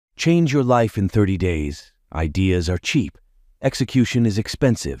Change your life in 30 days. Ideas are cheap. Execution is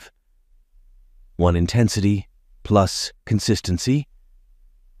expensive. 1. Intensity plus consistency.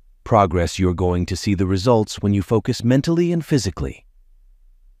 Progress, you're going to see the results when you focus mentally and physically.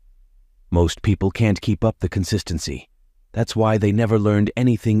 Most people can't keep up the consistency. That's why they never learned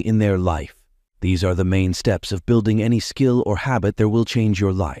anything in their life. These are the main steps of building any skill or habit that will change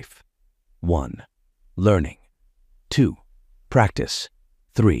your life. 1. Learning. 2. Practice.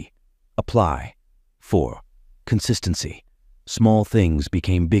 3. Apply. 4. Consistency. Small things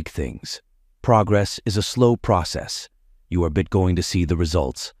became big things. Progress is a slow process. You are going to see the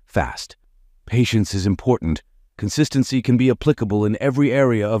results fast. Patience is important. Consistency can be applicable in every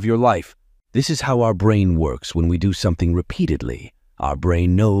area of your life. This is how our brain works when we do something repeatedly. Our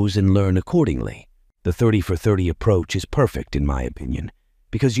brain knows and learns accordingly. The 30 for 30 approach is perfect in my opinion,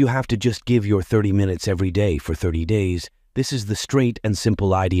 because you have to just give your 30 minutes every day for 30 days. This is the straight and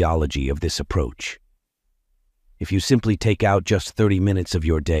simple ideology of this approach. If you simply take out just 30 minutes of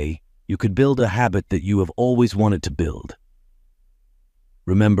your day, you could build a habit that you have always wanted to build.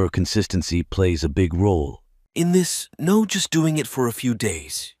 Remember, consistency plays a big role. In this, no just doing it for a few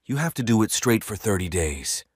days. You have to do it straight for 30 days.